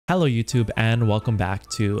Hello YouTube and welcome back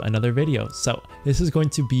to another video. So this is going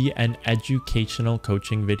to be an educational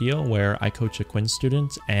coaching video where I coach a Quinn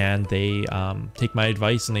student and they take my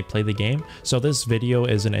advice and they play the game. So this video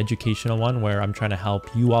is an educational one where I'm trying to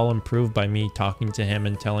help you all improve by me talking to him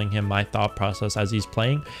and telling him my thought process as he's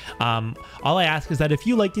playing. All I ask is that if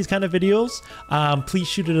you like these kind of videos, please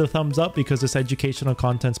shoot it a thumbs up because this educational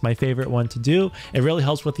content's my favorite one to do. It really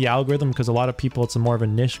helps with the algorithm because a lot of people, it's more of a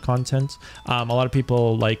niche content. A lot of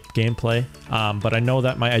people like gameplay, but I know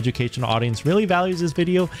that my educational audience really values this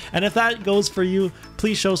video, and if that goes for you,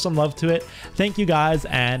 please show some love to it. Thank you guys,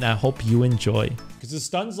 and I hope you enjoy. Because the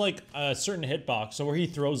stun's like a certain hitbox, so where he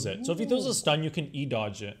throws it. So if he throws a stun, you can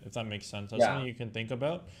e-dodge it, if that makes sense. That's something you can think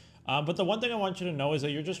about. But the one thing I want you to know is that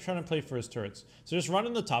you're just trying to play for his turrets. So just run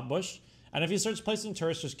in the top bush, and if he starts placing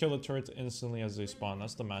turrets, just kill the turrets instantly as they spawn.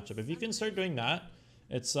 That's the matchup. If you can start doing that,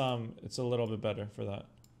 it's a little bit better for that.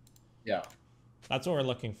 Yeah. That's what we're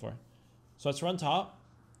looking for. So let's run top.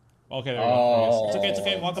 Okay, there we go. It's okay, it's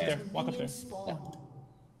okay. Walk up there. Walk up there.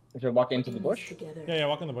 If you walk into the bush? Yeah,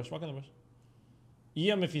 walk in the bush. Walk in the bush. E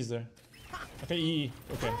him if he's there. Okay, E.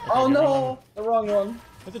 Okay. Oh okay, no! The wrong one.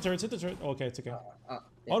 Hit the turrets, hit the turret. Oh, okay, it's okay. Yeah.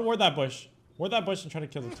 Oh, ward that bush. Ward that bush and try to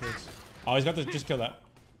kill the turrets. Oh, he's got to just kill that.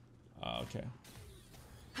 Okay.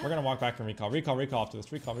 We're gonna walk back and recall. Recall after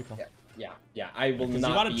this. Recall. Yeah. I will not.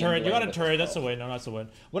 You got a turret. You got a turret. That's a win. No, that's a win.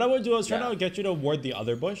 What I would do is try to get you to ward the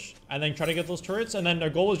other bush, and then try to get those turrets. And then our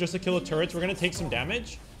goal is just to kill the turrets. We're gonna take some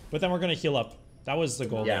damage, but then we're gonna heal up. That was the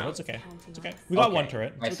goal. Yeah. That's okay. It's okay. We got one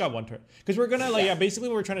turret. We got one turret. Because we're gonna like basically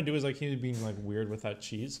what we're trying to do is like he's being like weird with that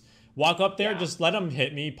cheese. Walk up there, just let him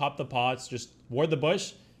hit me, pop the pots, just ward the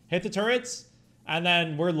bush, hit the turrets, and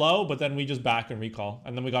then we're low, but then we just back and recall,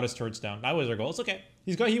 and then we got his turrets down. That was our goal. It's okay.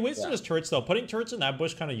 He wasted his turrets though. Putting turrets in that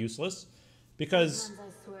bush kind of useless. Because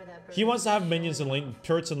he wants to have minions in lane,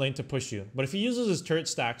 turrets in lane to push you. But if he uses his turret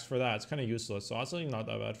stacks for that, it's kind of useless. So that's not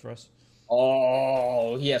that bad for us.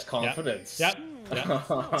 Oh, he has confidence. Yep.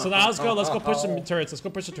 So now let's go push some turrets. Let's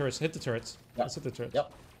go push the turrets. Hit the turrets. Let's hit the turrets.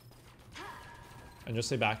 Yep. And just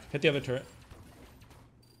stay back. Hit the other turret.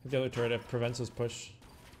 Hit the other turret. It prevents his push.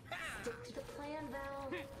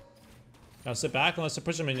 Now sit back and let's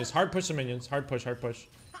push the minions. Hard push the minions. Hard push.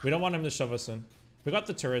 We don't want him to shove us in. We got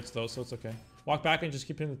the turrets though, so it's okay. Walk back and just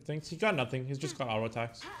keep hitting the things. He got nothing. He's just got auto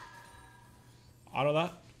attacks. Auto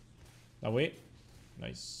that. Now wait.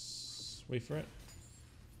 Nice. Wait for it.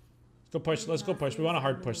 Let's go push. Let's go push. We want a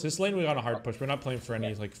hard push. This lane we got a hard push. We're not playing for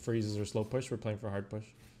any like freezes or slow push. We're playing for a hard push.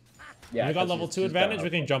 Yeah. We got level 2 advantage.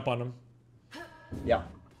 We can jump on him. Yeah.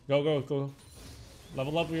 Go.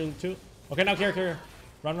 Level up your 2. Okay, now carry.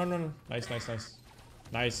 Run. Nice.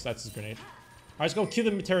 Nice. That's his grenade. All right, let's go Q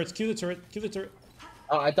the turrets. Q the turret.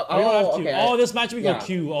 Oh, okay. Oh, this match we go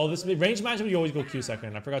Q. Oh, this range matchup we always go Q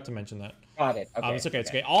second. I forgot to mention that. Got it. Okay. It's okay. It's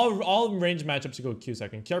okay. All range matchups you go Q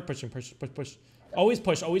second. Keep pushing. Push. Always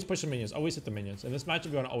push the minions. Always hit the minions. In this matchup,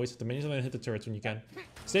 you want to always hit the minions and then hit the turrets when you can.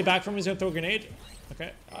 Stay back from him. He's gonna throw a grenade.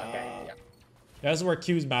 Okay. Yeah, this is where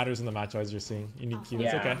Q's matters in the match, as you're seeing. You need Q.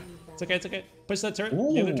 Yeah. It's okay. Push that turret.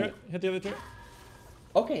 The other turret. Hit the other turret.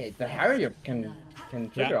 Okay, the Harrier can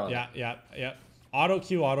trigger on. Yeah. Auto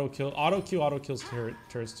kills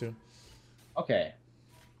turrets too. Okay.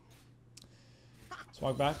 Let's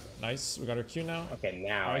walk back. Nice. We got our Q now. Okay,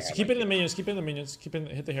 now. Alright, so keep it in the minions.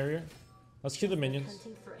 Hit the Harrier. Let's kill the minions.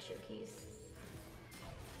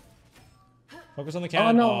 Focus on the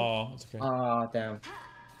cannon. Oh no. Oh, it's okay. Oh damn.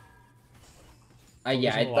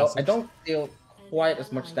 I don't deal quite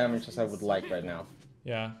as much damage as I would like right now.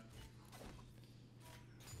 Yeah.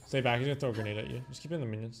 Stay back. He's gonna throw a grenade at you. Just keep it in the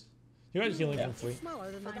minions. You got healing from fleet.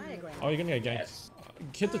 Oh, you're gonna get ganked. Yes.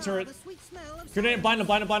 Hit the turret. Grenade. Blind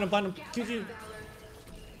him. Q.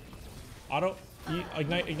 Auto. E.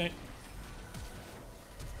 Ignite.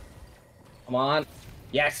 Come on.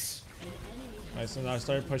 Yes. Nice. So now I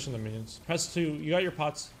started pushing the minions. Press 2. You got your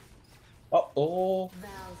pots. Oh.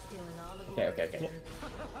 Okay.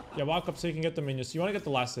 Yeah, walk up so you can get the minions. You want to get the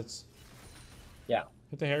last hits. Yeah.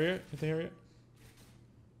 Hit the Harrier.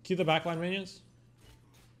 Keep the backline minions.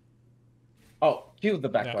 Oh, cue the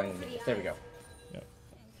backline minions. There we go. Yep.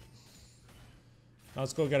 Now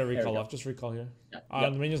let's go get a recall off. Just recall here.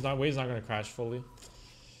 The minions wave's not gonna crash fully.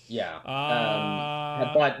 Yeah.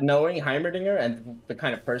 But knowing Heimerdinger and the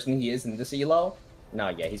kind of person he is in this elo,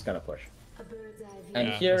 he's gonna push. And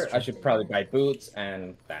here I should probably buy boots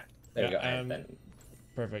and that. There you go. And then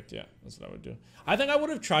perfect. Yeah, that's what I would do. I think I would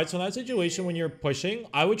have tried. So in that situation, when you're pushing,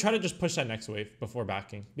 I would try to just push that next wave before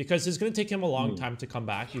backing because it's going to take him a long time to come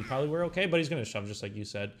back. You probably were okay, but he's going to shove just like you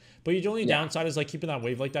said. But your only downside is like keeping that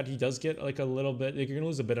wave like that. He does get like a little bit, like you're going to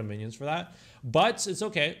lose a bit of minions for that, but it's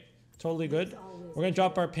okay Totally good. We're gonna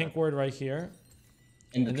drop our pink ward right here.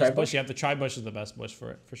 In the this tri-bush? bush, yeah, the tri-bush is the best bush for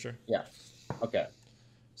it, for sure. Yeah. Okay.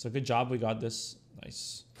 So good job, we got this.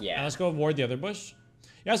 Nice. Yeah. And let's go ward the other bush.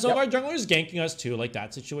 Yeah, so if our jungler is ganking us too, like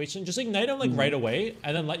that situation, just ignite him like right away,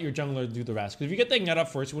 and then let your jungler do the rest. Because if you get the ignite up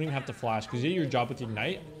first, you wouldn't even have to flash, because you did your job with the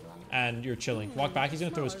ignite, and you're chilling. Walk back, he's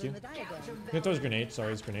gonna throw his Q. He's gonna throw his grenade, sorry,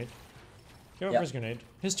 his grenade. Give up for his grenade.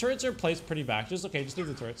 His turrets are placed pretty back, just okay, just leave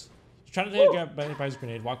the turrets. Just trying to take by his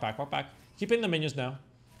grenade, walk back, walk back. Keep in the minions now.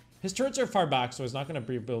 His turrets are far back, so he's not gonna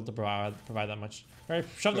be able to provide that much. Alright,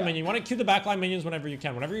 shove the minion. You wanna queue the backline minions whenever you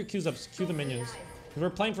can. Whenever your queue's up, queue the minions. Because we're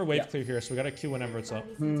playing for wave clear here, so we gotta queue whenever it's up.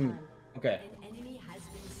 Okay.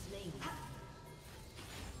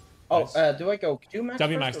 Oh, nice. Do I go Q max?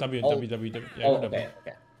 W max, W, W, W, W. Yeah, go W.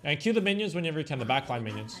 Okay. And queue the minions whenever you can, the backline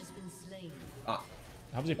minions.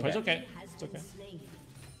 Helps you push? Okay. It's okay.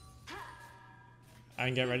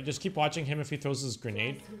 And get ready. Just keep watching him if he throws his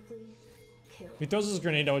grenade. If he throws his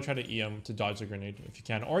grenade, I would try to E him to dodge the grenade if you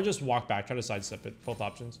can. Or just walk back, try to sidestep it. Both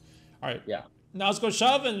options. Alright. Yeah. Now let's go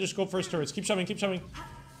shove and just go first turrets. Keep shoving, keep shoving.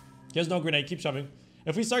 He has no grenade, keep shoving.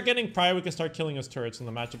 If we start getting prior, we can start killing his turrets, and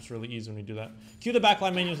the matchup's really easy when we do that. Cue the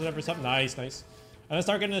backline minions, whatever's up. Nice, nice. And then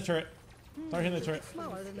start getting the turret. Start hitting the turret.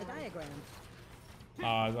 Smaller than the diagram.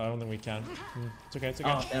 I don't think we can. It's okay, it's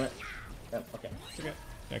okay. Oh, damn it. Okay. It's okay.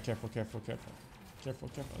 Yeah, careful, careful, careful. Careful,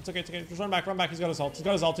 careful. It's okay, it's okay. Just run back, run back. He's got his ult. He's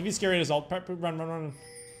got his ult. If he's scary at his ult, run, run, run.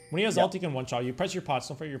 When he has ult, he can one-shot you. Press your pots.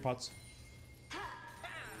 Don't forget your pots. Yeah,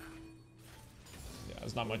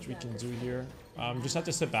 there's not much we can do here. Just have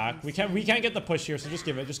to sit back. We can't get the push here, so just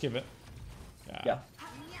give it. Just give it. Yeah.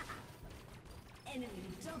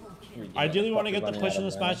 Ideally, we want to get the push in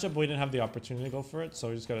this matchup, but we didn't have the opportunity to go for it, so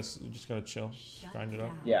we just gotta chill, grind it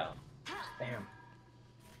up. Yeah. Damn.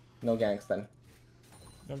 No ganks then.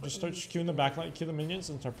 Yeah, just start queuing the backline, queue the minions,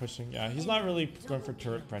 and start pushing. Yeah, he's not really going for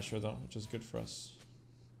turret pressure though, which is good for us.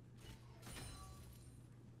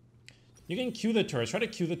 You can queue the turrets. Try to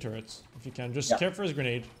queue the turrets if you can. Just care for his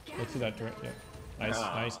grenade. Go through that turret. Yeah. Nice,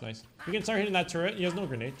 nice, nice. You can start hitting that turret. He has no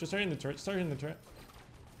grenade. Just start hitting the turret. Start hitting the turret.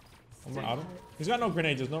 One more auto. He's got no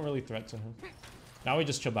grenade. There's no really threat to him. Now we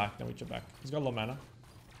just chill back. Now we chill back. He's got low mana.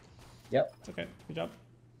 Yep. It's okay. Good job.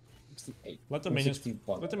 68. Let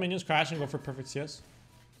the minions crash and go for perfect CS.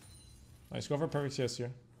 Nice. Go for perfect CS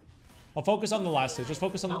here. I'll focus on the last stage. Just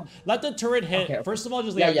focus on the... Let the turret hit. Okay. First of all,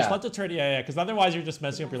 just, just let the turret... Yeah, because otherwise you're just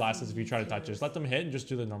messing up your last stage if you try to touch it. Just let them hit and just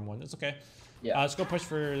do the normal one. It's okay. Yeah. Let's go push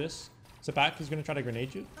for this. Sit back. He's going to try to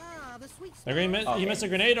grenade you. He missed a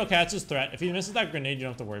grenade? Okay, that's his threat. If he misses that grenade, you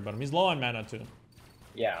don't have to worry about him. He's low on mana too.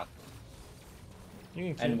 Yeah.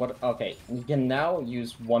 You can and what... Okay, you can now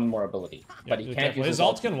use one more ability. Yeah, but he can't use his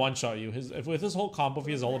ult can one-shot you. With his whole combo, if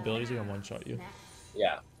he has all abilities, he can one-shot you.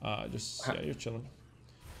 Yeah. Yeah, you're chilling.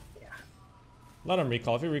 Let him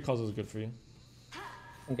recall. If he recalls, it's good for you.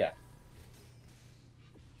 Okay.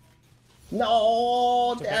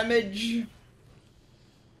 No damage.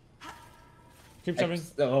 Keep shoving.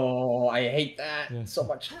 Oh, I hate that so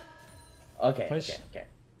much. Okay. Push. Okay.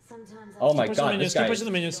 Oh my god, this guy. Keep pushing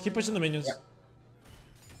the minions. Keep pushing the minions.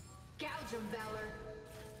 Yeah.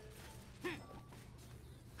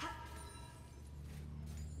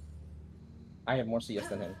 I have more CS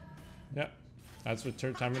than him. Yeah. That's what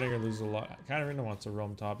Timeringer loses a lot. Katarina wants to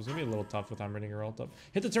roam top. He's gonna be a little tough with Timeringer ult up.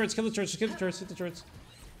 Hit the turrets, kill the turrets, hit the turrets, hit the turrets.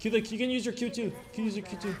 You can use your Q2. You can use your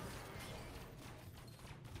Q2.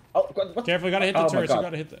 Oh, what? Careful, you gotta hit the turrets. You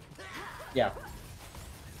gotta hit the... Yeah.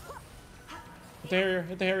 Hit the Harrier,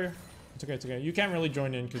 hit the Harrier. It's okay, it's okay. You can't really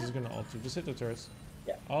join in because he's gonna ult you. Just hit the turrets.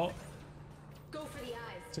 Yeah. Oh. Go for the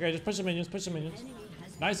eyes. It's okay, just push the minions, push the minions.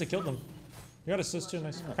 Nice, I killed them. You got assist too,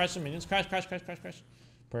 nice. Crash the minions. Crash, crash, crash, crash, crash.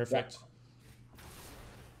 Perfect. Yeah.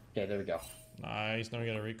 Okay, there we go. Nice, now we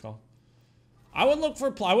got a recall. I would look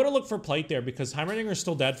for plate there because Heimerdinger's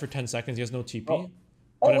still dead for 10 seconds. He has no TP.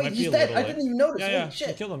 Oh, wait, he's dead. I didn't even notice. Yeah, shit.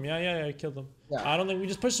 I killed him. Yeah, I killed him. Yeah. I don't think we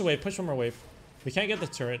just push the wave. Push one more wave. We can't get the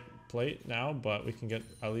turret plate now, but we can get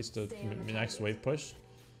at least the next wave push,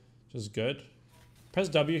 which is good. Press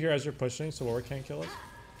W here as you're pushing, so Laura can't kill us.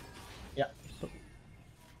 Yeah.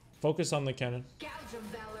 Focus on the cannon.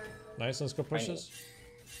 Nice. Let's go push this.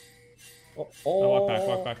 Oh. Walk back,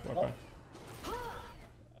 walk back, walk back.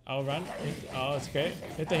 I'll run. Oh, it's okay.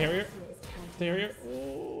 Hit the Harrier. Hit the Harrier.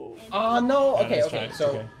 Oh, no. Yeah, okay.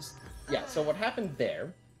 So, yeah. So what happened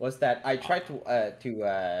there was that I tried to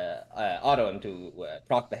auto him to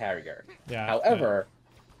proc the Harrier. Yeah. However,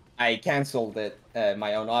 I canceled it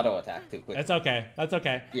my own auto attack too quickly. That's okay. That's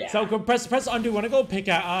okay. Yeah. So go press undo. Want to go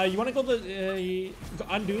pickaxe? You want to go the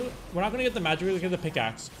undo? We're not gonna get the magic. We're gonna get the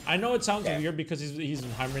pickaxe. I know it sounds weird because he's in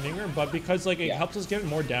Heimerdinger, but because like it helps us get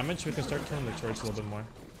more damage, we can start killing the turrets a little bit more.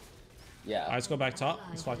 Yeah. Alright, let's go back top.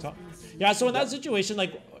 Let's fly top. Yeah, so in that situation,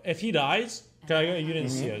 like, if he dies, okay, you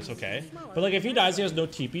didn't see it, it's okay. But like, if he dies, he has no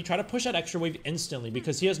TP, try to push that extra wave instantly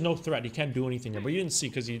because he has no threat. He can't do anything there. But you didn't see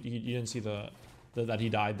because you didn't see that he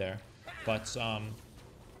died there. But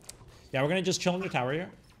yeah, we're gonna just chill under tower here.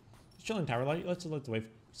 Just chill in tower. Let's let the wave.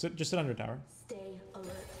 Just sit under tower. Stay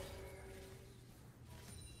alert.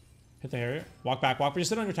 Hit the Harrier. Walk back. Walk. But just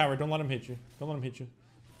sit under tower. Don't let him hit you. Don't let him hit you.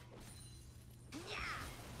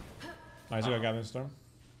 Nice, we got Gathering Storm.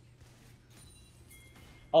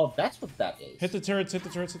 Oh, that's what that is. Hit the turrets, hit the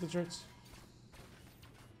turrets, hit the turrets.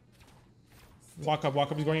 Walk up,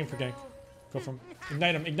 he's going in for gank. Go for him.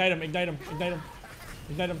 Ignite him, ignite him, ignite him, ignite him.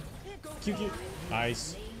 Ignite him. Q.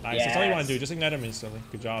 Nice. Nice. Yes. That's all you want to do. Just ignite him instantly.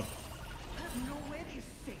 Good job.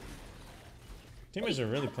 Teammates are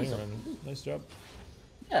really playing around. Nice job.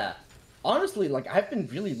 Yeah. Honestly, like, I've been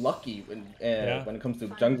really lucky when it comes to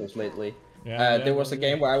junglers lately. There was a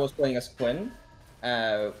game where I was playing as Quinn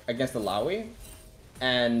against the Lawi,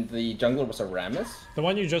 and the jungler was a Rammus. The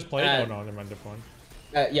one you just played? Oh no, never mind, different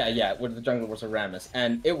one. Yeah, where the jungler was a Rammus,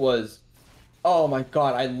 and it was, oh my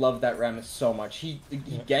god, I love that Rammus so much. He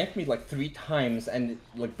ganked me like 3 times, and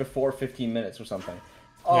like before 15 minutes or something.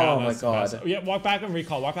 Oh my god. Yeah, walk back and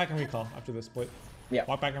recall. Walk back and recall after this split. Yeah.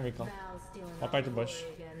 Walk back and recall. Walk back to bush.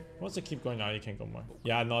 Wants to keep going now, you can't go more.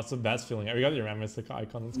 Yeah, no, it's the best feeling. We got your Rammus, the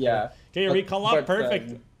icon. It's cool. Get your recall up,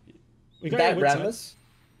 perfect. We got that your Rammus.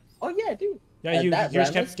 Oh yeah, dude. Yeah, you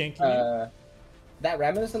just kept ganking me. That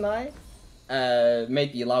Rammus and I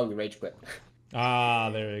made the Alawi rage quit.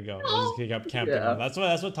 Ah, there you go. We just kept camping. That's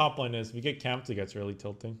what top lane is. If we get camped, it gets really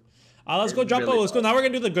tilting. Let's go drop let's go. Now we're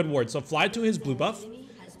gonna do the good ward. So fly to his blue buff.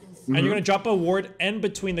 And you're gonna drop a ward in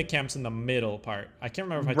between the camps in the middle part. I can't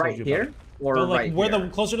remember if I told you about it. Or so, like, right where here?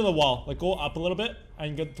 closer to the wall. Like go up a little bit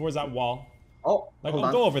and get towards that wall. Oh, like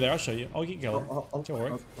go over there. I'll show you. Oh, you can kill him. It'll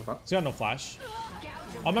work. He's got no flash.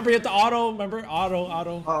 Oh, remember you have to auto. Remember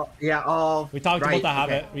auto. Oh yeah. Oh. We talked about the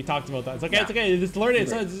habit. We talked about that. It's okay. It's okay. Just learn it.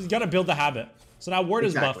 You gotta build the habit. So now ward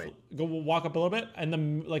is buff. Go walk up a little bit and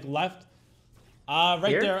then like left. Right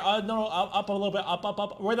here? There. No, up a little bit.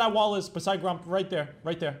 Up. Where that wall is beside Grump. Right there.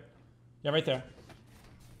 Yeah, right there.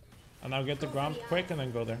 And now get the Grump quick and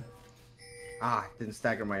then go there. Didn't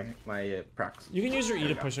stagger my procs. You can use your E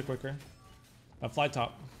to push it quicker. Fly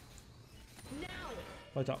top.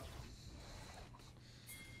 Fly top.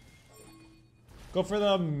 Go for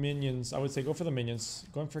the minions. I would say go for the minions.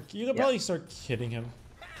 Going for. You could probably start hitting him.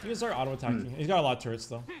 You can start auto attacking. He's got a lot of turrets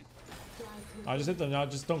though. Just hit them. No,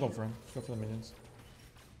 just don't go for him. Just go for the minions.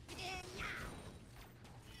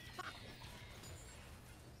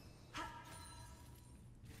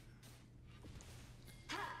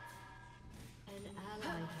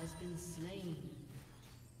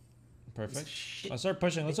 Perfect. Let's start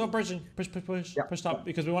pushing. Let's go pushing. Push. Push top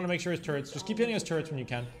because we want to make sure his turrets. Just keep hitting his turrets when you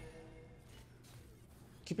can.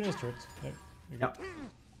 Keep hitting his turrets. There.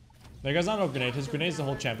 There guy's not no grenade. His grenade's the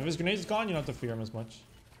whole champ. If his grenade is gone, you don't have to fear him as much.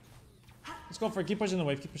 Let's go for it. Keep pushing the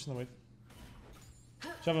wave. Keep pushing the wave.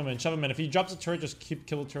 Shove him in. Shove him in. If he drops a turret, just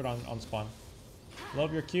kill the turret on spawn.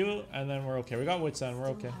 Love your Q, and then we're okay. We got wits then. We're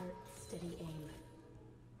okay.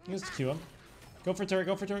 You just Q him. Go for turret.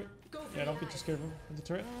 Go for turret. Yeah, don't be too scared of him. With the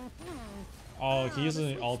turret. Oh, he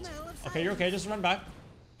uses an ult. Okay, you're okay. Just run back.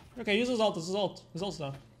 Okay, use his ult. This is ult. His ult's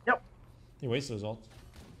down. Yep. He wasted his ult.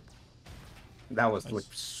 That was like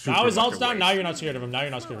super. Now his ult's down. Now you're not scared of him. Now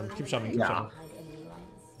you're not scared of him. Keep shoving. Keep shoving.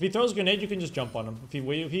 If he throws a grenade, you can just jump on him.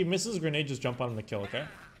 If he misses a grenade, just jump on him to kill. Okay.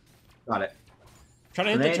 Got it. Try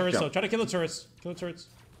to hit the turrets though. Try to kill the turrets. Kill the turrets.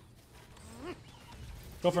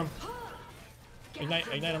 Go for him. Ignite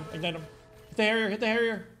him. Ignite him. Hit the Harrier. Hit the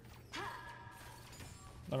Harrier.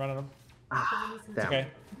 Not running him. Damn. It's okay.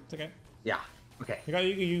 It's okay. Yeah. Okay.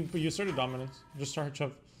 You asserted dominance. Just start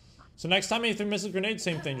shove. So next time if he misses a grenade,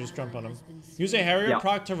 same thing. Just jump on him. Use a Harrier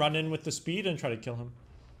proc to run in with the speed and try to kill him.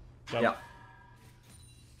 Yeah.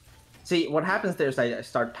 See, what happens there is I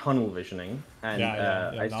start tunnel visioning, and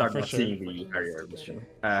I start not seeing the Harrier vision.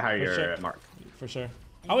 Harrier mark. For sure.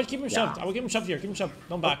 I would keep him shoved. I would keep him shoved here. Keep him shoved.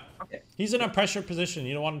 Don't back. Okay. He's in a pressure position.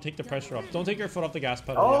 You don't want to take the pressure off. Don't take your foot off the gas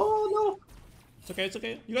pedal. Oh, no. It's okay. It's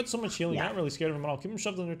okay. You got so much healing. You're not really scared of him at all. Keep him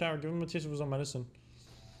shoved under tower. Give him a taste of his own medicine.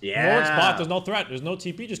 Yeah. Ward spot. There's no threat. There's no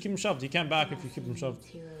TP. Just keep him shoved. He can't back if you keep him shoved.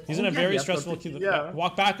 He's in a very stressful queue.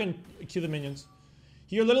 Walk back and queue the minions.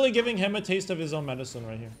 You're literally giving him a taste of his own medicine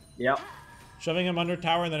right here. Yep. Shoving him under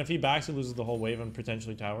tower, and then if he backs, he loses the whole wave and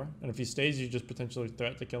potentially tower. And if he stays, you just potentially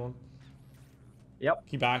threat to kill him. Yep.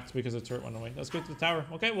 He backed because the turret went away. Let's get to the tower.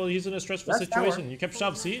 Okay, well, he's in a stressful situation. You kept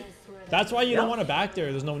shoved, see? That's why you don't want to back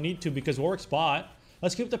there. There's no need to because Warwick's bot.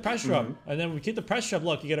 Let's keep the pressure up. And then we keep the pressure up.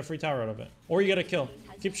 Look, you get a free tower out of it. Or you get a kill.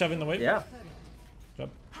 Keep shoving the wave. Yeah.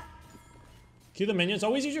 Q the minions.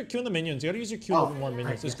 Always use your Q on the minions. You gotta use your Q over more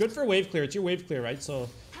minions. It's good for wave clear. It's your wave clear, right? So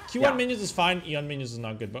Q on minions is fine. E on minions is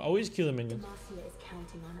not good. But always Q the minions.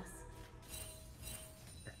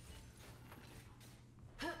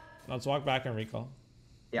 Let's walk back and recall.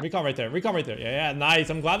 Yeah. Recall right there. Recall right there. Yeah, nice.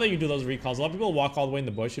 I'm glad that you do those recalls. A lot of people walk all the way in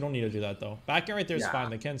the bush. You don't need to do that, though. Back in right there is fine.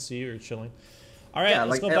 They can't see you. You're chilling. All right,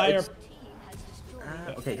 let's go buy our...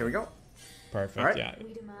 Okay, here we go. Perfect, yeah.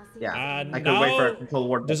 I can wait for a control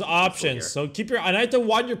ward. There's options. So keep your... And I have to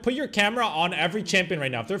want you put your camera on every champion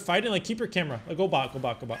right now. If they're fighting, like, keep your camera. Like, go back, go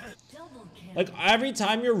back, go back. Like, every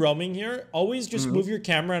time you're roaming here, always just move your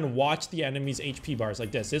camera and watch the enemy's HP bars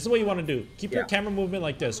like this. This is what you want to do. Keep your camera movement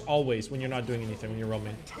like this, always, when you're not doing anything, when you're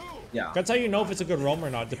roaming. Yeah. That's how you know if it's a good roam or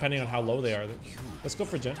not, depending on how low they are. Let's go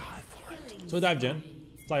for Jin. So dive Jin.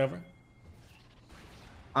 Fly over.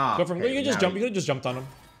 Go for him. You can just jump. You could just jumped on him.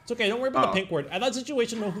 It's okay. Don't worry about the pink ward. At that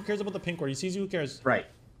situation, no, who cares about the pink ward? He sees you, who cares? Right.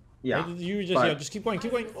 Yeah. Right? You just, just keep going,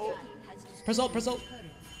 keep going. Oh. Press alt, press alt.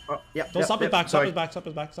 Yeah. Don't stop his back, stop his back, stop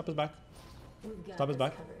his back, stop his back. Stop his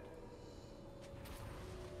back.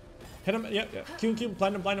 Hit him. Yeah. Q,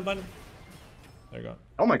 blind him, blind him, blind him. There you go.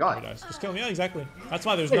 Oh my god. Just kill him. Yeah, exactly. That's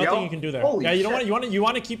why there's nothing you can do there. Holy yeah, you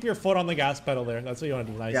want to keep your foot on the gas pedal there. That's what you want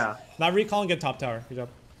to do. Nice. Yeah. Now recall and get top tower. Good job.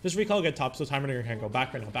 Just recall and get top so Timer can't go.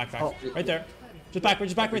 Back right now. Back. Right there. Just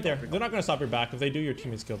back right there. They're not gonna stop your back. If they do, your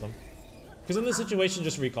teammates kill them. Because in this situation,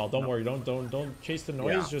 just recall. Don't worry. Don't chase the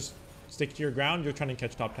noise. Just stick to your ground. You're trying to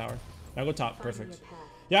catch top tower. Now go top. Perfect.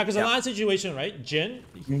 Yeah, because in that situation, right, Jin,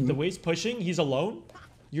 the way he's pushing, he's alone.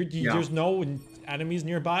 There's no enemies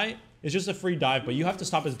nearby. It's just a free dive, but you have to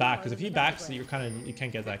stop his back because if he backs, you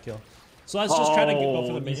can't get that kill. So let's just try to go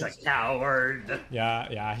for the minions. He's a coward.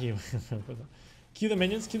 Yeah. Cue the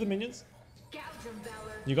minions. Cue the minions.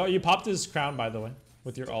 You popped his crown, by the way,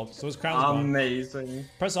 with your ult. So his crown's gone. Amazing.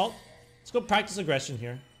 Press ult. Let's go practice aggression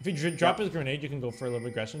here. If you drop his grenade, you can go for a little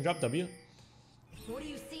aggression. Drop W. What do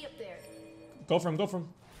you see up there? Go for him. Go for him.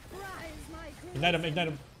 Ignite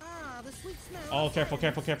him. Oh, careful.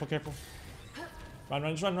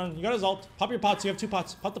 Run. You got his ult. Pop your pots. You have 2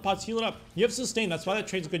 pots. Pop the pots. Heal it up. You have sustain. That's why that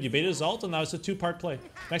trade's good. You baited his ult, and now it's a 2-part play.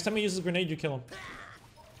 Next time he uses a grenade, you kill him.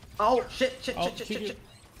 Oh, shit.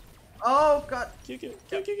 Oh, god. Q.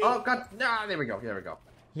 Oh, god. Nah, there we go. You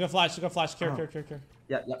got flash. Care.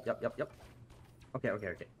 Yep. Okay.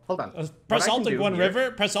 Hold on. Press alt and go in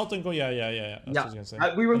river. Press alt and go. Yeah. That's what I was gonna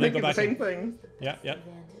say. We were thinking the same thing. Yeah.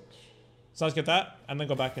 So let's get that, and then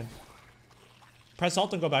go back in. Press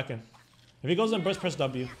alt and go back in. If he goes in burst, press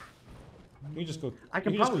W. You can just go. I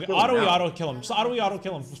can probably auto kill him. Just auto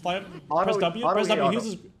kill him. Just fly up. Press W. Press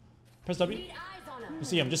W. Press W. Just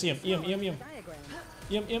see him.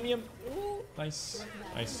 EM. Nice.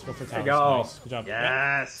 Go for towers. Nice. Good job.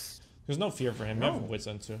 Yes. There's no fear for him. You have wits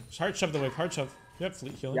into. Just hard shove the wave. Hard shove. You have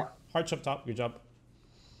fleet healing. Hard shove top. Good job.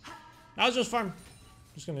 That was just farm.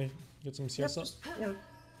 Just gonna get some CS up.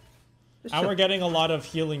 And we're getting a lot of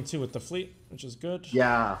healing too with the fleet, which is good.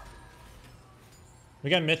 Yeah.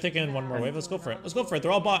 We got mythic in one more wave. Let's go for it.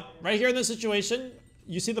 They're all bot. Right here in this situation,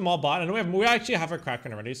 you see them all bot. And we actually have our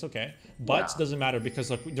Kraken already. It's okay. But doesn't matter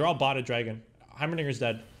because look, they're all bot a dragon. Heimerdinger's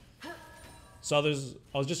dead. So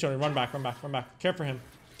I was just showing. Run back. Care for him.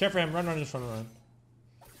 Run. Just run.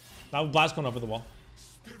 Now blast going over the wall.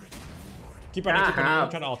 Keep running. I'm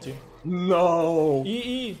trying to ult you. No.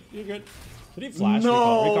 E. You're good. Did he flash?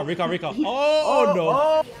 No. Recall. Oh,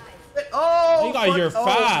 no. He got here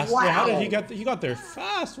fast. Wow. Wait, how did he got there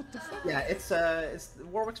fast? What the fuck? Yeah, it's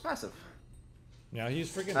Warwick's passive. Yeah, he's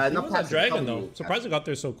freaking. He was a dragon though. Surprised he got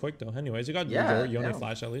there so quick though. Anyways, he got Yone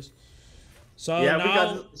flash at least. So now, we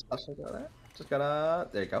got special that. Just gotta.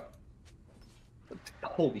 There you go.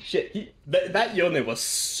 Holy shit! That Yone was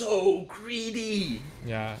so greedy.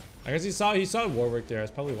 Yeah, I guess he saw Warwick there.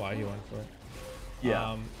 That's probably why he went for it.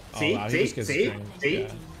 Yeah. See. Yeah.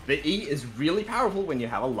 The E is really powerful when you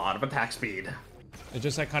have a lot of attack speed. It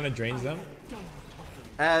just kind of drains them.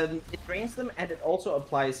 It drains them, and it also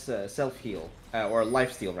applies self-heal, or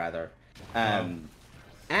life-steal rather, and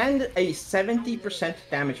a 70%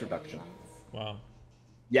 damage reduction. Wow.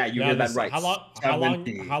 Yeah, you heard that right.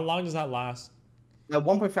 How long does that last?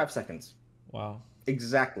 1.5 seconds. Wow.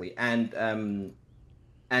 Exactly, and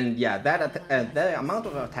yeah, that amount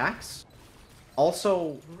of attacks.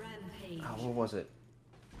 Also, what was it?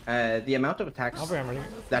 The amount of attacks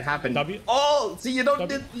that happened. W. Oh, see, you don't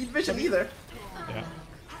need vision either. Yeah.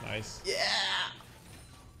 Nice. Yeah.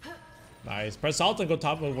 Nice. Press alt and go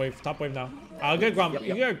top wave now. I'll get Grump.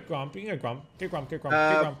 You get Grump. Get Grump.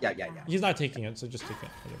 Yeah. He's not taking it, so just take it.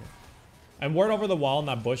 And ward over the wall in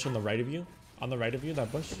that bush on the right of you. On the right of you,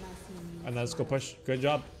 that bush. And let's go push. Good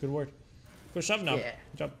job. Good ward. Go shove now. Yeah.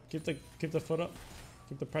 Good job. Keep the foot up.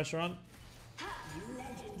 Keep the pressure on.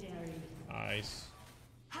 Nice.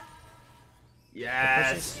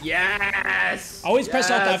 Yes. Yes. Always press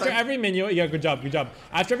alt Yes, after every minion. Yeah, good job. Good job.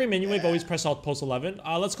 After every minion wave, always press alt post 11.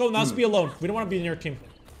 Let's go. Now be alone. We don't want to be in your team.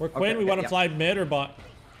 We're Quinn. We want to fly mid or bot.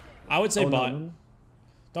 I would say bot. No.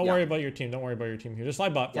 Don't worry about your team. Don't worry about your team here. Just fly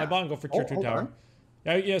bot. Fly bot and go for tier 2 tower.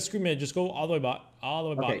 Yeah, screw mid. Just go all the way bot. All the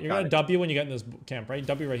way bot. You're gonna W when you get in this camp, right?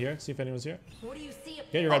 W right here. See if anyone's here. What do you see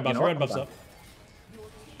up Get your red buff. Your red buff's up.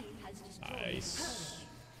 there? Nice.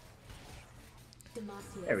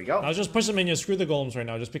 There we go. I was just pushing minions. Screw the golems right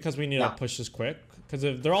now, just because we need to push this quick. Because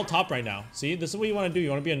if they're all top right now. See, this is what you want to do. You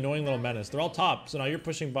want to be an annoying little menace. They're all top, so now you're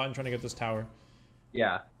pushing bot and trying to get this tower.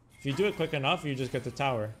 Yeah. If you do it quick enough, you just get the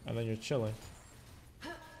tower, and then you're chilling.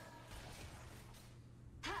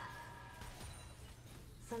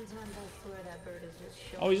 Sometimes I swear that bird is just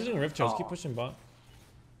showing. Oh, he's using rift shields. Keep pushing bot.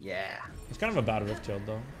 Yeah. It's kind of a bad rift shield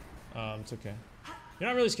though. It's okay. You're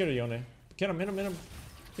not really scared of Yone. Hit him, hit him, hit him.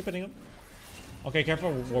 Keep hitting him. Okay,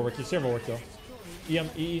 careful Warwick. He's here Warwick though.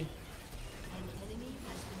 E.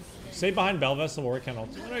 Stay behind Belvest, the Warwick can't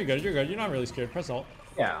ult. No, you're good, you're good. You're not really scared. Press ult.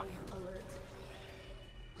 Yeah.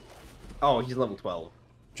 Oh, he's level 12.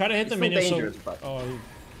 Try to hit the minion so... But... Oh,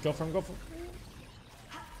 go for him, go for him.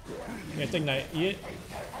 Yeah, ignite. Eat it.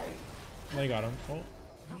 No, you got him. Oh.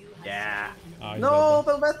 Yeah. Oh, no,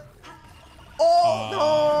 Belvest. Oh,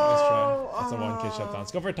 no. Let's try. That's a 1k shutdown.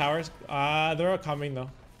 Let's go for towers. They're all coming though.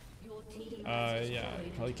 Yeah,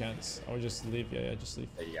 probably can't. I would just leave. Yeah, just leave.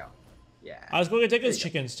 There you go. Yeah. Let's go take those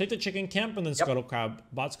chickens. Take the chicken camp and then scuttle crab.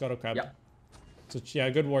 Bot scuttle crab. Yep. So yeah,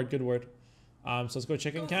 good word, good word. So let's go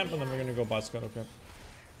chicken camp and then we're gonna go bot scuttle crab.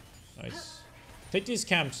 Nice. Take these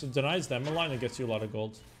camps. It denies them a lot and it gets you a lot of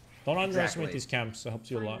gold. Don't underestimate these camps. It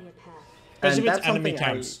helps you a lot. Especially if it's enemy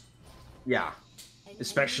camps. Yeah.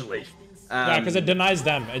 Especially. Yeah, because it denies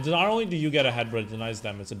them. It not only do you get ahead, but it denies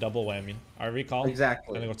them. It's a double whammy. I recall.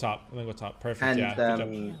 Exactly. And then go top. And then go top. Perfect. And, yeah.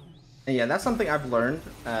 and yeah, that's something I've learned.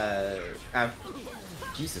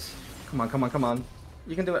 Jesus. Come on.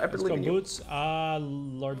 You can do it. Let's go boots.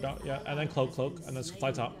 Lord. Yeah, and then cloak, and then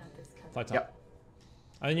fly top. Fly top. Yep.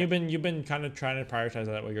 And you've been kind of trying to prioritize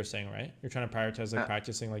that. What you're saying, right? You're trying to prioritize like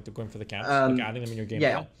practicing like going for the camps, like adding them in your game.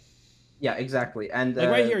 Yeah. Yeah, exactly. And like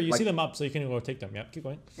right here, you see them up, so you can go take them. Yep, keep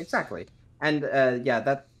going. Exactly. And yeah,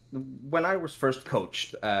 that when I was first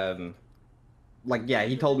coached, like yeah,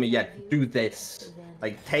 he told me, yeah, do this.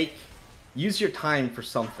 Like use your time for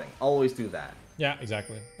something. Always do that. Yeah,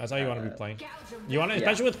 exactly. That's how you want to be playing. You want to,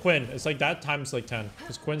 especially with Quinn. It's like that times like 10,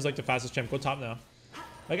 because Quinn's like the fastest champ. Go top now.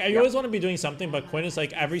 Like you always want to be doing something, but Quinn is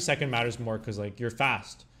like every second matters more because like you're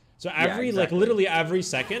fast. So every like literally every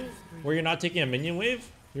second where you're not taking a minion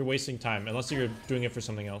wave, you're wasting time unless you're doing it for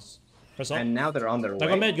something else. Press up. And now they're on their way. Now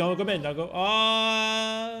go mid, go mid. Now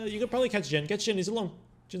go. You could probably catch Jin. Get Jin. He's alone.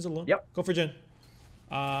 Jin's alone. Yep. Go for Jin.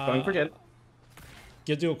 Going for Jin.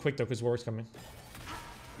 Get do it quick though, because Warwick's coming.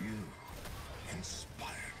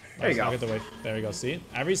 There you go. Get the wave. There you go. See?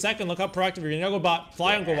 Every second, look how proactive you're gonna go bot.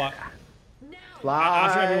 Fly and go bot. Fly.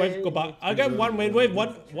 After every wave, go bot. I'll get one mid wave,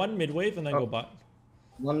 one mid wave, and then go bot.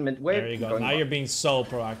 One mid wave. There you go. Now you're being so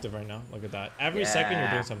proactive right now. Look at that. Every second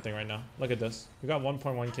you're doing something right now. Look at this. We got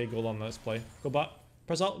 1.1k gold on this play. Go bot.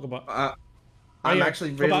 Press alt. Go bot. I'm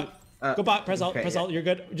actually really... Go bot. Go bot. Press alt. Press alt. You're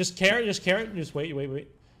good. Just carrot. Just wait.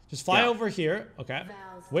 Just fly over here. Okay.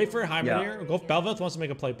 Wait for Heimerdinger. Go. Belveth wants to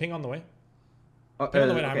make a play. Ping on the way. Ping on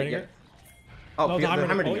the way to Heimerdinger. Oh, no, the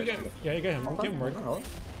Heimerdinger. Yeah, you get him. Give him work.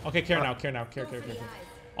 Okay, care now. Care.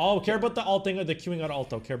 Oh, care about the alt thing or the queuing out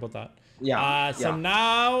alt though. Care about that. Yeah. So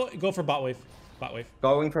now go for bot wave.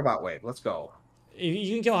 Going for bot wave. Let's go.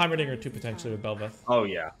 You can kill Heimerdinger too potentially with Belveth. Oh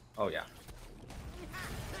yeah.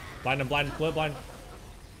 Blind.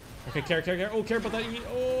 Okay, care. Oh, care about that.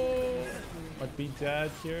 Oh, might be dead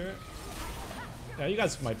here. Yeah, you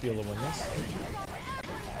guys might be able to win this.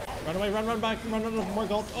 Run away, run back, run more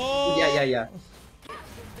gold. Oh! Yeah.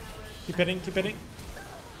 Keep hitting.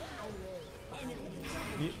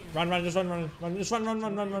 Run.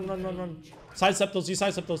 Sidestep those, you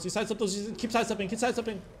sidestep those. Keep sidestepping. Hit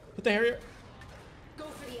the Harrier. Go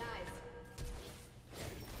for the eyes.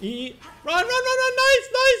 Run.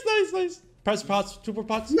 Nice. Press pots, 2 more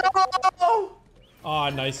pots. No! Oh,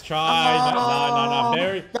 nice try. No.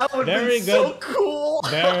 Very good. So cool.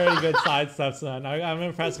 Very good sidesteps, man. I'm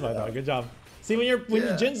impressed by that. Good job. See, when you're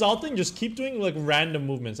Jin's ulting, just keep doing like random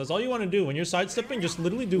movements. That's all you want to do. When you're sidestepping, just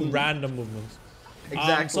literally do random movements.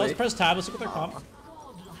 Exactly. So let's press tab. Let's look at their comp.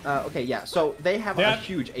 Okay, yeah. So they have a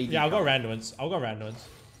huge AD. Yeah, I'll go random ones.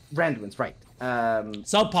 Randuin's right.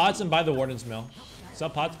 Sell pots and buy the Warden's Mill. Sell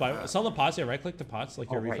pots, sell the pots. Yeah, right click the pots,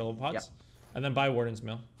 like your refillable pots, Yep. and then buy Warden's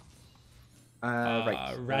Mill.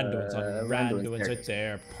 Right. Randuin's right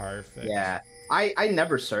there. Perfect. Yeah. I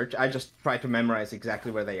never search. I just try to memorize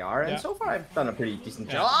exactly where they are, and so far I've done a pretty decent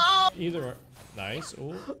job. Either way. Nice.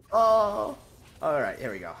 Ooh. Oh. All right.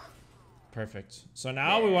 Here we go. Perfect. So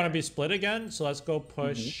now we want to be split again. So let's go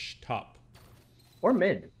push top. Or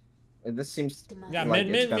mid. This seems. Yeah, like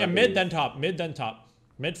mid then top. Mid then top.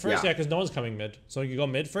 Mid first, yeah, because no one's coming mid. So you go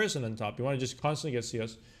mid first and then top. You want to just constantly get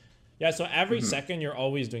CS. Yeah, so every second you're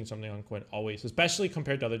always doing something on Quinn. Always. Especially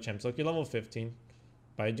compared to other champs. Like you're level 15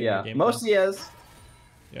 by doing your game. Most CS.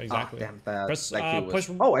 Yeah, exactly. Oh, damn, that, press, that push.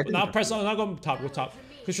 Oh, I didn't. Now press on. Now go top. Go top.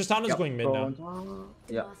 Because Tristana's going mid now.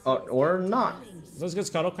 Yeah. Or not. Let's get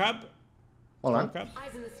Scuttle Crab. Hold on. Crab.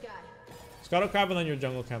 Scuttle Crab and then your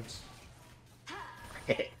jungle camps.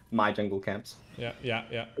 My jungle camps. Yeah.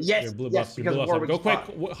 Yes. Your blue yes, buffs. Your blue buffs. Go quick.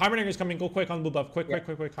 Heimerdinger's coming. Go quick on blue buff. Quick.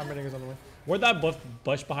 Heimerdinger's on the way. Where'd that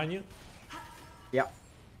bush behind you? Yep.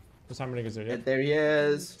 There's Heimerdinger's there. Yeah. There he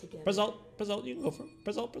is. Press alt. You can go for it.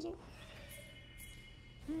 Press alt. Just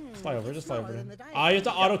fly over. Just fly over him. You have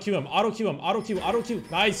to auto Q him. Auto Q.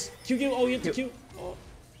 Nice. Q. Oh, you have to Q.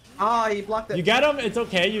 Oh. He blocked it. You get him. It's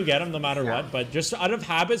okay. You get him no matter what. But just out of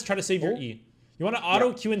habits, try to save your E. You want to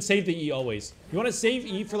auto Q and save the E always. You want to save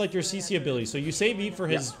E for like your CC ability. So you save E for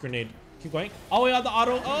his grenade. Keep going. Oh, yeah, the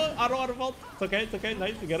auto vault. It's okay.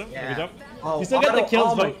 Nice. You get him. Good job. You still get the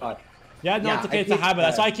kills, but yeah, no, it's okay. It's a habit.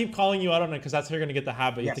 That's why I keep calling you out on it, because that's how you're gonna get the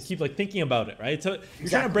habit. You have to keep like thinking about it, right? So you're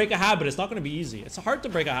trying to break a habit. It's not gonna be easy. It's hard to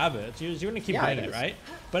break a habit. You're gonna keep doing it, right?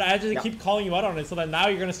 But I just keep calling you out on it, so that now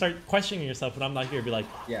you're gonna start questioning yourself when I'm not here. Be like,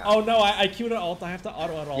 oh no, I queued an ult. I have to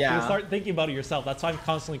auto alt. You start thinking about it yourself. That's why I'm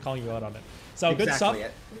constantly calling you out on it. So good stuff.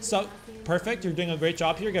 So perfect. You're doing a great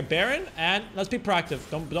job here. Get Baron, and let's be proactive.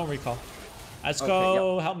 Don't recall. Let's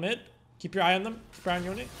go help mid. Keep your eye on them. Keep your eye on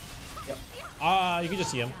Yone. You can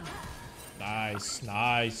just see him. Nice.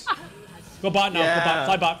 Go bot now.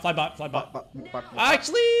 Go bot. Fly bot.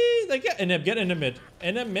 Actually, they get into mid.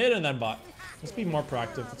 Into mid and then bot. Let's be more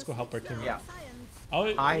proactive. Let's go help our team. Yeah. Oh,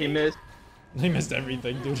 he missed. He missed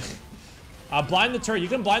everything, dude. Blind the turret. You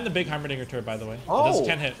can blind the big Heimerdinger turret, by the way. This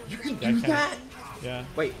can't hit. You can do that? Yeah.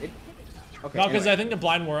 Wait. Okay. No, because I think the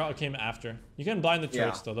blind war came after. You can blind the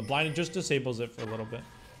turrets though. The blind just disables it for a little bit.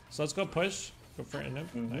 So let's go push. Go for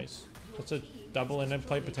inhib. Nice. That's a double inhib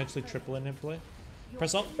play, potentially triple inhib play.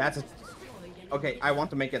 Press up. That's a... Okay, I want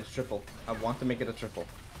to make it a triple.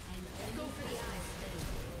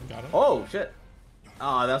 Got him. Oh, shit.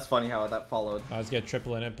 Oh, that's funny how that followed. Let's get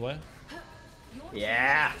triple inhib play.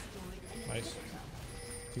 Yeah. Nice.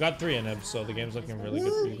 You got 3 inhibs, so the game's looking really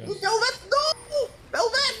good for you guys. Velvet! No!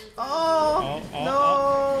 Velvet!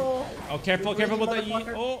 No! Oh, careful with the E.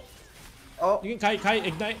 You can kite.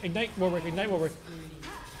 Ignite Warwick. Ignite Warwick.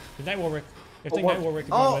 You have to ignite Warwick.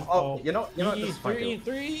 You know, this is fine.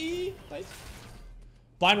 3. Nice.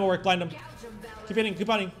 Blind Warwick, blind him. Keep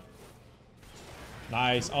hitting.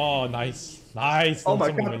 Nice. Oh, nice. Oh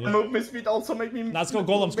my god, movement speed also make me... Let's go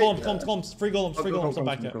golems. Free golems. Come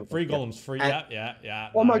back there. Free golems. Yeah.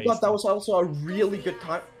 Oh my god, that was also a really good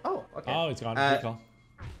time. Oh, okay. Oh, it's gone. Recall.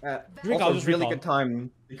 Also really good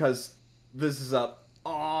time, because this is up.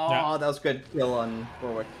 Oh, that was good kill on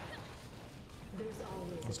Warwick.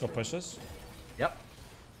 Let's go push this. Yep.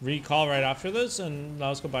 Recall right after this, and now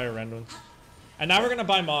let's go buy our Randuins. And now we're gonna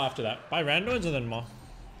buy Maw after that. Buy Randuins and then Maw.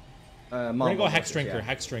 We're gonna go Hex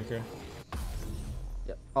Drinker.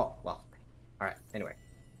 Yep. Oh, well. Alright, anyway.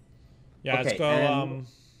 Yeah, let's go,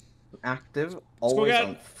 active, always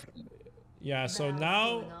on... Yeah, so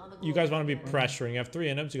now you guys want to be pressuring. You have 3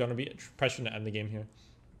 inhibs, you're gonna be pressuring to end the game here.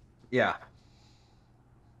 Yeah.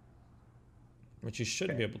 Which you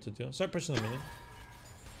should be able to do. Start pushing the minion.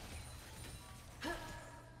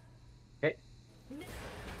 Okay.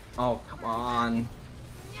 Oh, come on.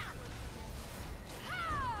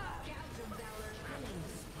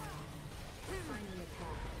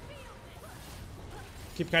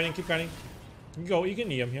 Keep kiting. You can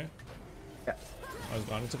knee him here. Yeah. Oh, he's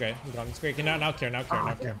gone. It's okay. He's gone. It's great. Okay, now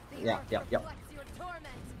clear. Yeah.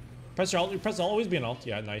 Press your alt. Always be an alt.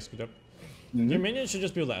 Yeah, nice. Good up. Your minions should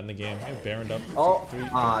just be able to end the game. Get Baroned up. Oh,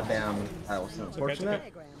 damn. That was unfortunate.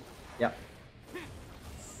 Okay. Yep.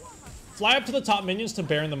 Fly up to the top minions to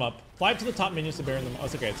Baron them up. Oh, it's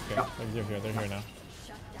okay. Yep. They're here now.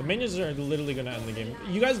 The minions are literally gonna end the game.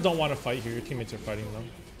 You guys don't want to fight here. Your teammates are fighting them.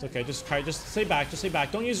 It's okay. Just stay back.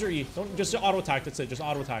 Don't use your E. Don't just auto attack. That's it. Just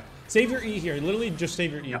auto attack. Save your E here. Literally just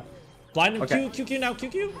save your E. Yep. Blind him. QQ now.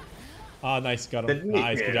 QQ. Ah, nice. Got him.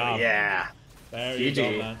 Nice. Good job. Yeah. There you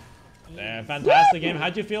go, man. Yeah, fantastic game.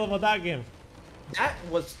 How'd you feel about that game? That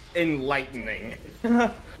was enlightening.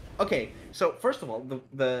 Okay, so first of all,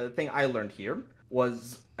 the thing I learned here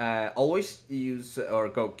was always use or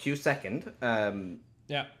go Q second.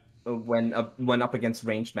 Yeah. When up against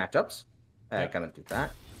ranged matchups. Gonna do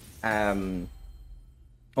that.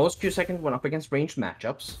 Always Q second when up against ranged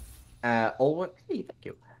matchups. Always. Hey, thank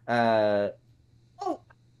you.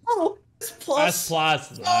 S plus.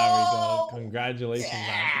 S+. There we go. Congratulations,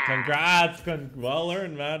 man. Congrats. Well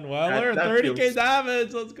earned, man. Well earned. 30k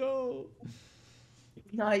damage. Let's go.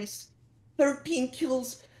 Nice. 13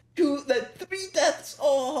 kills. 3 deaths.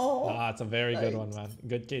 Oh. Ah, it's a very good one, man.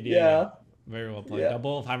 Good KD. Yeah. Very well played.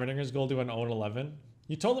 Double of Heimerdinger's goal to an 0-11.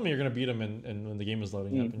 You told him you were going to beat him when the game was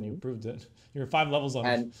loading up, and you proved it. You were 5 levels on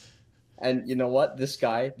him. And you know what? This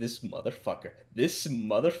motherfucker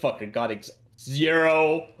got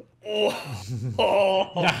 0. Oh.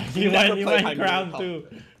 Yeah, he went crown too.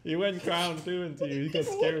 He went crown too until you got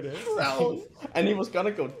scared. And he was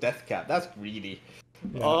gonna go death cap. That's greedy.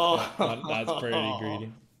 Yeah, that's pretty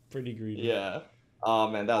greedy. Pretty greedy. Yeah. Oh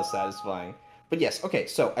man, that was satisfying. But yes, okay.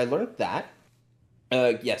 So I learned that.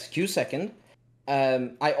 Yes, Q second.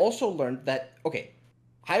 I also learned that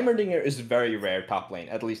Heimerdinger is very rare top lane,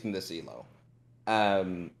 at least in this elo.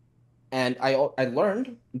 And I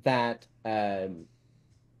learned that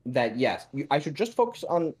that yes, I should just focus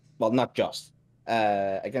on, well, not just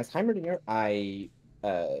against Heimerdinger. I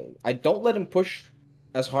don't let him push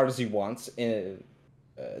as hard as he wants in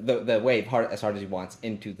the wave as hard as he wants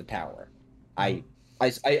into the tower. I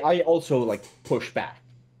also like push back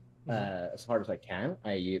as hard as I can.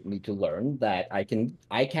 I need to learn that I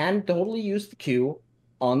can totally use the Q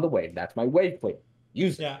on the wave. That's my wave play.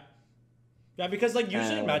 Use it. Yeah, because like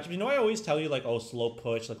usually in matchups, I always tell you like, oh, slow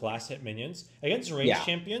push, like last hit minions. Against ranged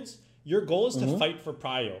champions, your goal is to fight for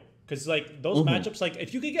prio. Because like those matchups, like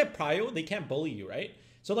if you could get prio, they can't bully you, right?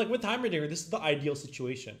 So like with Heimerdinger, this is the ideal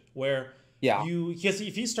situation where because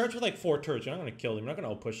if he starts with like 4 turrets, you're not gonna kill him, you're not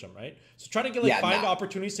gonna push him, right? So try to get find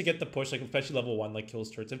opportunities to get the push, like especially level 1, like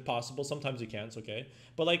kills turrets if possible. Sometimes you can, it's okay.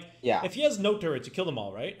 But like if he has no turrets, you kill them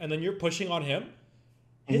all, right? And then you're pushing on him.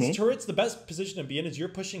 His turret's the best position to be in is you're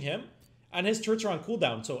pushing him. And his turrets are on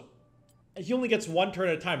cooldown, so he only gets 1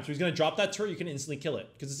 turret at a time. So he's going to drop that turret, you can instantly kill it.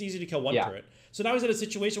 Because it's easy to kill 1 turret. So now he's in a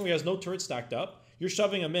situation where he has no turret stacked up. You're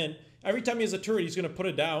shoving him in. Every time he has a turret, he's going to put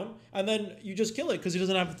it down. And then you just kill it because he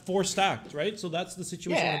doesn't have 4 stacked, right? So that's the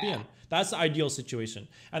situation you want to be in. That's the ideal situation.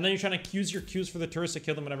 And then you're trying to use your Qs for the turrets to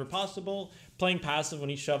kill them whenever possible. Playing passive when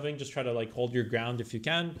he's shoving, just try to like hold your ground if you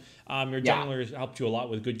can. Your jungler helped you a lot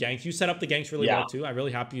with good ganks. You set up the ganks really well too. I'm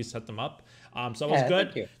really happy you set them up. So that was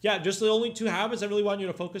good. Yeah, just the only 2 habits I really want you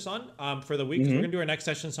to focus on for the week. We're gonna do our next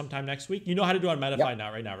session sometime next week. You know how to do it on Metafy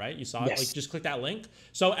now, right? You saw it. Like just click that link.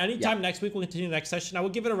 So anytime next week we'll continue the next session. I will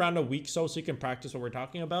give it around a week so you can practice what we're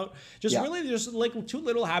talking about. Just really just like 2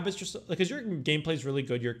 little habits, just because your gameplay is really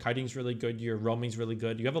good, your kiting's really good, your roaming's really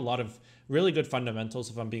good. You have a lot of really good fundamentals.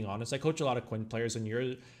 If I'm being honest, I coach a lot of Quinn players, and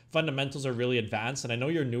your fundamentals are really advanced. And I know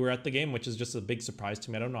you're newer at the game, which is just a big surprise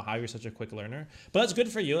to me. I don't know how you're such a quick learner, but that's good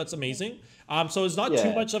for you. That's amazing. So it's not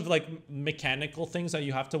too much of like mechanical things that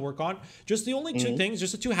you have to work on. Just the only 2 things,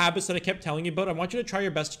 just the 2 habits that I kept telling you about. I want you to try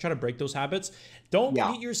your best to try to break those habits. Don't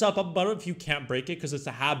beat yourself up about it if you can't break it, because it's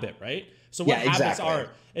a habit, right? So what habits are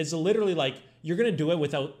is literally like you're gonna do it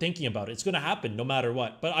without thinking about it. It's gonna happen no matter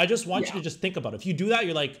what. But I just want you to just think about it. If you do that,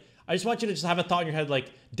 you're like, I just want you to just have a thought in your head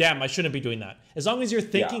like, damn, I shouldn't be doing that. As long as you're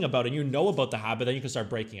thinking about it and you know about the habit, then you can start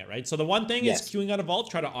breaking it, right? So the one thing is queuing out of vault.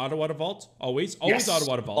 Try to auto out of vault. Always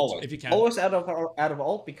auto out of vault if you can. Always out of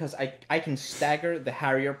vault, because I can stagger the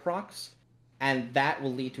Harrier procs, and that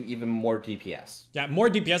will lead to even more DPS. Yeah, more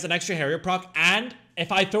DPS, an extra Harrier proc, and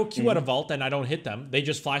if I throw Q out of vault and I don't hit them, they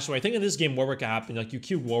just flash away. I think in this game Warwick happened, like you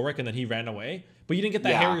queued Warwick and then he ran away, but you didn't get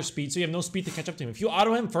that Harrier speed, so you have no speed to catch up to him. If you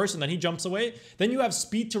auto him first and then he jumps away, then you have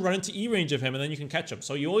speed to run into E range of him and then you can catch him.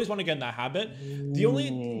 So you always want to get in that habit. The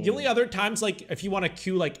only other times, like if you want to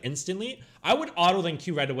Q like instantly, I would auto then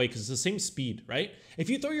Q right away because it's the same speed, right? If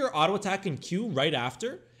you throw your auto attack and Q right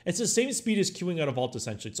after, it's the same speed as queuing out of vault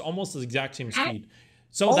essentially. It's almost the exact same speed.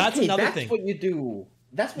 So that's another thing. That's what you do.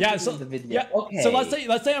 That's what you do in the video. So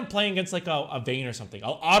let's say I'm playing against like a Vayne or something.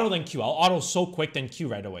 I'll auto then Q. I'll auto so quick then Q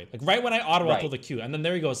right away. Like right when I auto, I'll throw the Q. And then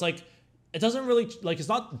there you go. It's like it doesn't really, like, it's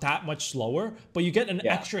not that much slower, but you get an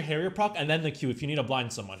extra Harrier proc and then the Q if you need to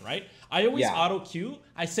blind someone, right? I always auto Q.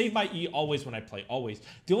 I save my E always when I play, always.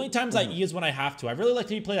 The only times I E is when I have to. I really like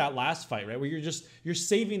how you play that last fight, right? Where you're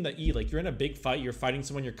saving the E. Like, you're in a big fight, you're fighting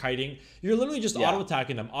someone, you're kiting. You're literally just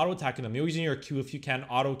auto-attacking them. You're using your Q if you can,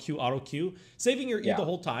 auto Q, saving your E the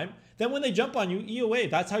whole time. Then when they jump on you, E away.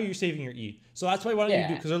 That's how you're saving your E. So that's what I wanted you to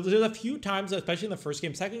do. Because there's a few times, especially in the first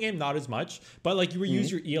game, second game, not as much. But like you would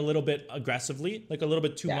use your E a little bit aggressively, like a little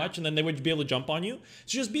bit too much. And then they would be able to jump on you.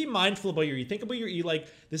 So just be mindful about your E. Think about your E like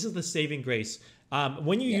this is the saving grace.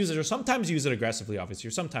 When you use it, or sometimes use it aggressively, obviously,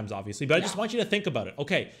 or sometimes obviously, but I just want you to think about it.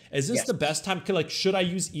 Okay, is this the best time? Like, should I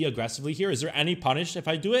use E aggressively here? Is there any punish if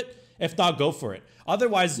I do it? If not, go for it.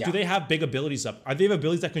 Otherwise, do they have big abilities up? Are they have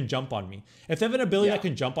abilities that can jump on me? If they have an ability that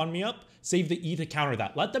can jump on me up, save the E to counter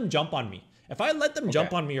that. Let them jump on me. If I let them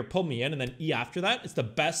jump on me or pull me in and then E after that, it's the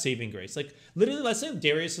best saving grace. Like, literally, let's say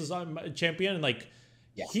Darius is on champion and like,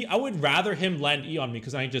 I would rather him land E on me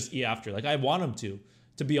because I can just E after. Like, I want him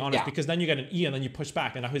to be honest, because then you get an E and then you push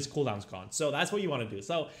back and now his cooldown's gone. So that's what you want to do.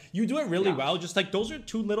 So you do it really well. Just like those are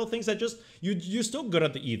two little things that just, you're still good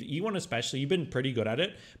at the E. The E one especially, you've been pretty good at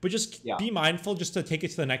it. But just be mindful just to take it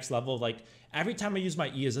to the next level. Like every time I use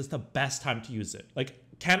my E, is this the best time to use it? Like,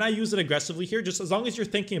 can I use it aggressively here? Just as long as you're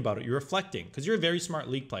thinking about it, you're reflecting, because you're a very smart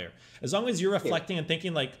League player. As long as you're reflecting and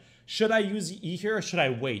thinking like, should I use E here or should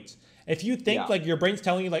I wait? If you think like your brain's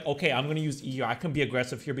telling you like, okay, I'm going to use E here, I can be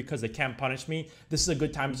aggressive here because they can't punish me, this is a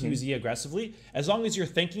good time to use E aggressively. As long as you're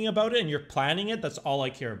thinking about it and you're planning it, that's all I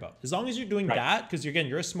care about. As long as you're doing that, because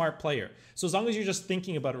you're a smart player. So as long as you're just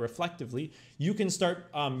thinking about it reflectively, you can start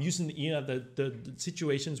using the E in the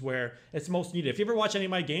situations where it's most needed. If you ever watch any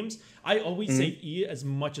of my games, I always save E as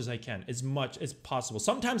much as I can, as much as possible.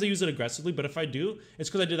 Sometimes I use it aggressively, but if I do, it's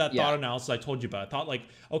because I did that thought analysis I told you about. I thought like,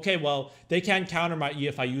 okay, well, they can't counter my E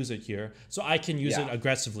if I use it here, so I can use it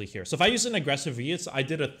aggressively here. So if I use an aggressive E, I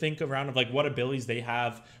did a think around of like what abilities they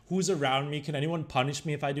have, who's around me, can anyone punish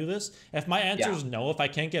me if I do this? If my answer is no, if I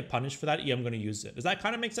can't get punished for that E, I'm going to use it. Does that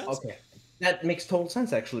kind of make sense? Okay. That makes total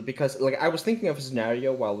sense, actually, because like I was thinking of a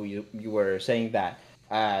scenario while you were saying that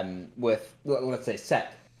with, let's say,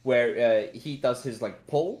 Set, where he does his like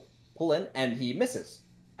pull in and he misses.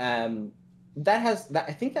 I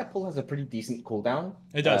think that pull has a pretty decent cooldown.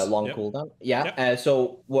 It does. Long cooldown. Yeah.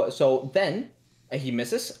 So then he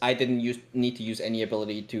misses. I didn't need to use any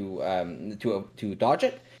ability to dodge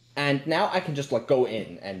it, and now I can just like go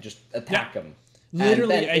in and just attack him.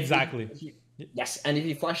 Literally, exactly. Yes, and if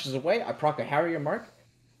he flashes away, I proc a Harrier mark,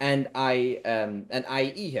 and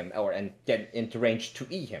I E him and get into range to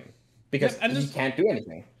E him because he can't do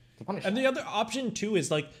anything to punish him. And the other option too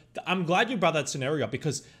is like, I'm glad you brought that scenario up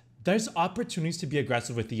because there's opportunities to be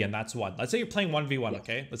aggressive with E, and that's one. Let's say you're playing 1v1,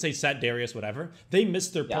 okay? Let's say Set, Darius, whatever. They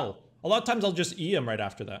missed their pull. A lot of times I'll just E him right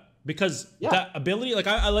after that because that ability, like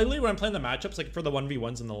I literally when I'm playing the matchups, like for the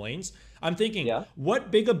 1v1s in the lanes, I'm thinking, what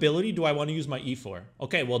big ability do I want to use my E for?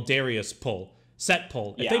 Okay, well, Darius pull, Set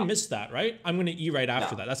pull. If they miss that, right, I'm going to E right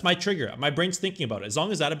after that. That's my trigger. My brain's thinking about it. As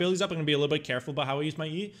long as that ability's up, I'm going to be a little bit careful about how I use my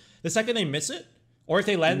E. The second they miss it, or if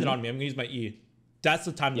they landed on me, I'm going to use my E. That's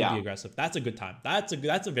the time to be aggressive. That's a good time. That's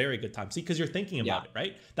a very good time. See, because you're thinking about it,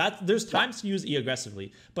 right? There's times to use E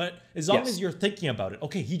aggressively, but as long as you're thinking about it,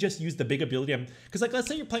 okay, he just used the big ability. Because like, let's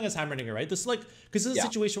say you're playing as Heimerdinger, right? This is like, because this is a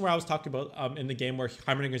situation where I was talking about in the game where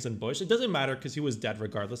Heimerdinger's in Bush. It doesn't matter because he was dead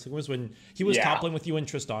regardless. It was when he was toppling with you in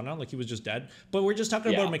Tristana, like he was just dead. But we're just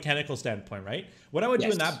talking about a mechanical standpoint, right? What I would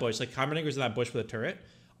do in that Bush, like Heimerdinger's in that Bush with a turret,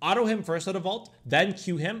 auto him first out of vault, then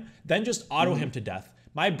Q him, then just auto him to death.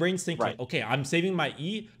 My brain's thinking, okay, I'm saving my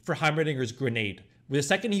E for Heimerdinger's grenade. The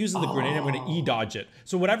second he uses the grenade, I'm going to E dodge it.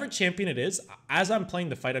 So whatever champion it is, as I'm playing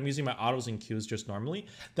the fight, I'm using my autos and Qs just normally.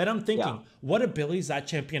 Then I'm thinking, what abilities that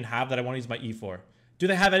champion have that I want to use my E for? Do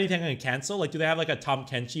they have anything I can cancel? Like, do they have like a Tom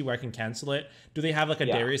Kenchi where I can cancel it? Do they have like a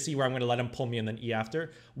Darius E where I'm going to let him pull me and then E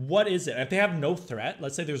after? What is it? If they have no threat,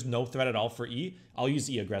 let's say there's no threat at all for E, I'll use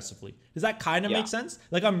E aggressively. Does that kind of make sense?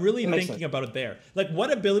 Like, I'm really thinking about it there. Like,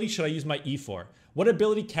 what ability should I use my E for? What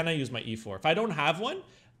ability can I use my E for? If I don't have one,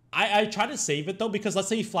 I try to save it though, because let's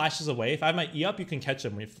say he flashes away. If I have my E up, you can catch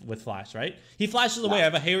him with flash, right? He flashes away, I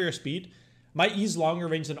have a Harrier speed. My E's longer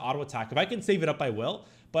range than auto attack. If I can save it up, I will.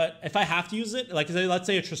 But if I have to use it, like let's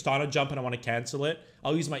say a Tristana jump and I want to cancel it,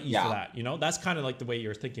 I'll use my E for that. You know, that's kind of like the way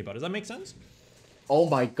you're thinking about it. Does that make sense? Oh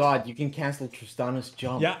my god, you can cancel Tristana's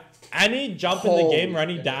jump. Yeah, any jump in the game or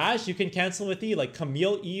any dash, you can cancel with E. Like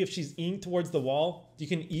Camille E, if she's Eing towards the wall, you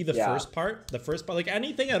can E the first part. Like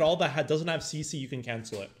anything at all that doesn't have CC, you can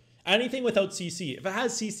cancel it. Anything without CC. If it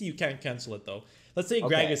has CC, you can't cancel it though. Let's say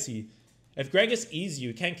Gragas E. If Gragas E's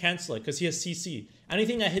you can't cancel it because he has CC.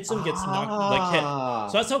 Anything that hits him gets knocked, like hit.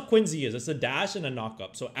 So that's how Quinn Z is. It's a dash and a knock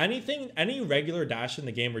up. So anything, any regular dash in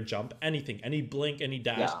the game or jump, anything, any blink, any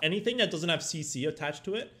dash, anything that doesn't have CC attached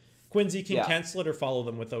to it, Quinn Z can cancel it or follow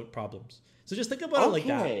them without problems. So just think about it like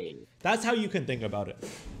that. That's how you can think about it.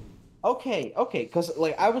 Okay, because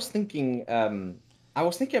like I was thinking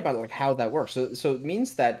about like how that works. So it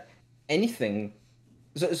means that anything.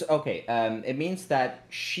 So okay, it means that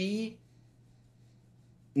she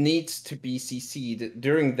needs to be CC'd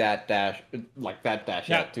during that dash, like that dash.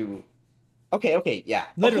 To. Okay, yeah.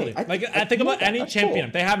 Literally, okay, I think about any champion.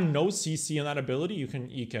 If they have no CC in that ability, you can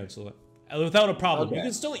E cancel it without a problem. You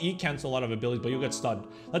can still E cancel a lot of abilities, but you'll get stunned.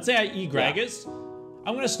 Let's say I E Gragas.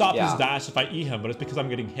 I'm gonna stop his dash if I E him, but it's because I'm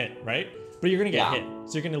getting hit, right? But you're gonna get hit,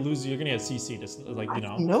 so you're gonna lose. You're gonna get CC. Just like you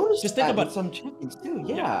know. Notice just think about some champions too.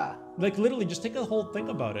 Yeah. Like literally, just take a whole think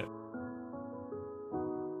about it.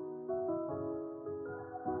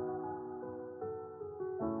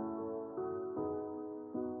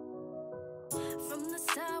 From the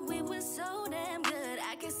start, we were so damn good.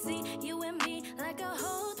 I can see you and me like a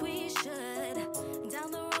hold we should.